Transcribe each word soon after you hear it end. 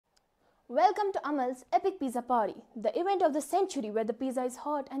Welcome to Amal's epic pizza party, the event of the century where the pizza is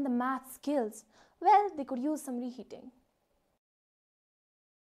hot and the math skills, well, they could use some reheating.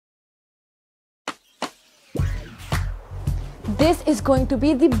 This is going to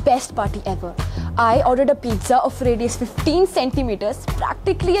be the best party ever. I ordered a pizza of radius 15 centimeters,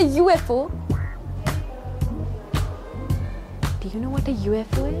 practically a UFO. Do you know what a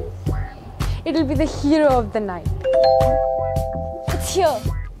UFO is? It'll be the hero of the night. It's here.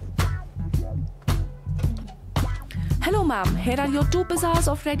 Hello ma'am, here are your 2 pizzas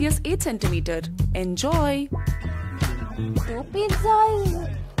of radius 8 cm. Enjoy! 2 pizzas?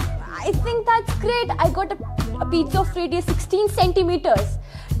 I think that's great. I got a pizza of radius 16 centimeters.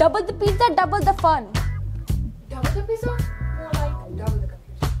 Double the pizza, double the fun. Double the pizza? More like double the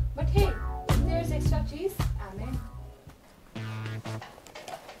confusion. But hey, if there's extra cheese, I'm in.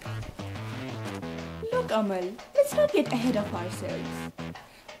 Look Amal, let's not get ahead of ourselves.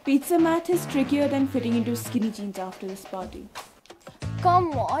 Pizza math is trickier than fitting into skinny jeans after this party.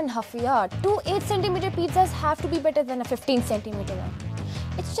 Come on, Hafiya. 2 8-centimeter pizzas have to be better than a 15-centimeter one.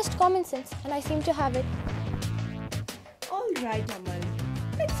 It's just common sense, and I seem to have it. Alright Amal,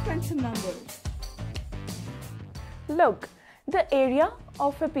 let's crunch some numbers. Look, the area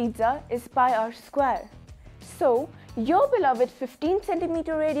of a pizza is pi r square. So, your beloved 15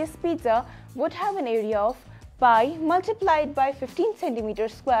 centimeter radius pizza would have an area of pi multiplied by 15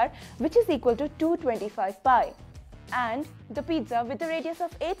 centimeters square, which is equal to 225 pi. And the pizza with a radius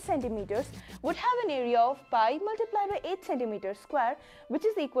of 8 centimeters would have an area of pi multiplied by 8 centimeters square, which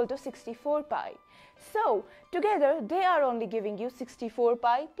is equal to 64 pi. So, together they are only giving you 64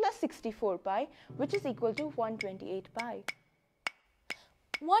 pi plus 64 pi, which is equal to 128 pi.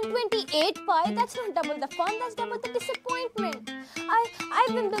 128 pi? That's not double the fun, that's double the disappointment.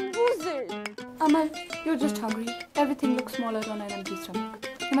 I've been bamboozled. Amal, you're just hungry. Everything looks smaller on an empty stomach.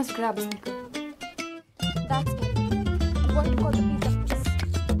 You must grab a sneaker. That's it. I'm going to call the pizza place.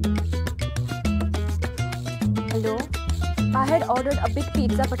 Hello? I had ordered a big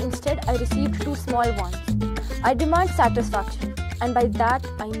pizza, but instead I received 2 small ones. I demand satisfaction, and by that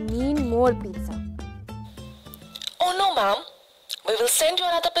I mean more pizza. Oh no ma'am, we will send you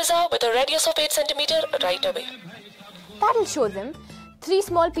another pizza with a radius of 8 cm right away. That'll show them. 3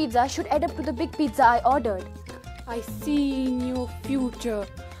 small pizzas should add up to the big pizza I ordered. I see in your future.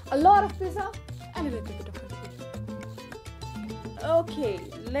 A lot of pizza and a little bit of confusion. Okay,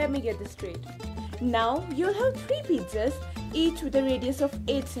 let me get this straight. Now you'll have 3 pizzas, each with a radius of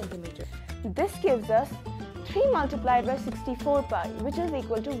 8 cm. This gives us 3 multiplied by 64 pi, which is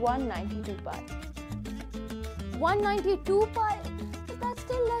equal to 192 pi. 192 pi? But that's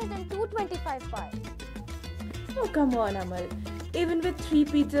still less than 225 pi. Oh come on Amal, even with 3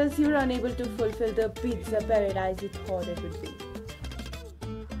 pizzas you're unable to fulfill the pizza paradise you thought it would be.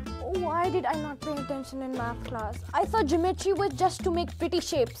 Why did I not pay attention in math class? I thought geometry was just to make pretty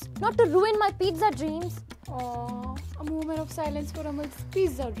shapes, not to ruin my pizza dreams. Aww, a moment of silence for Amal's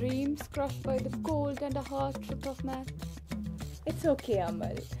pizza dreams crushed by the cold and a harsh truth of math. It's okay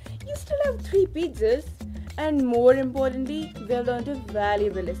Amal, you still have 3 pizzas. And more importantly, we have learned a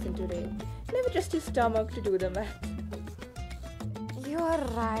valuable lesson today. Never trust your stomach to do the math. You're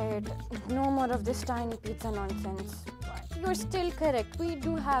right. No more of this tiny pizza nonsense. But you're still correct. We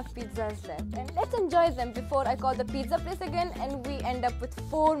do have pizzas left. And let's enjoy them before I call the pizza place again and we end up with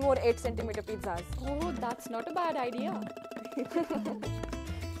 4 more 8-centimeter pizzas. Oh, that's not a bad idea.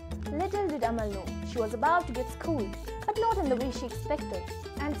 Little did Amal know, she was about to get schooled, but not in the way she expected.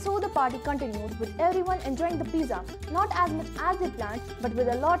 And so the party continued with everyone enjoying the pizza, not as much as they planned, but with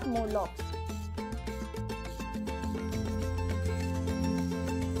a lot more laughs.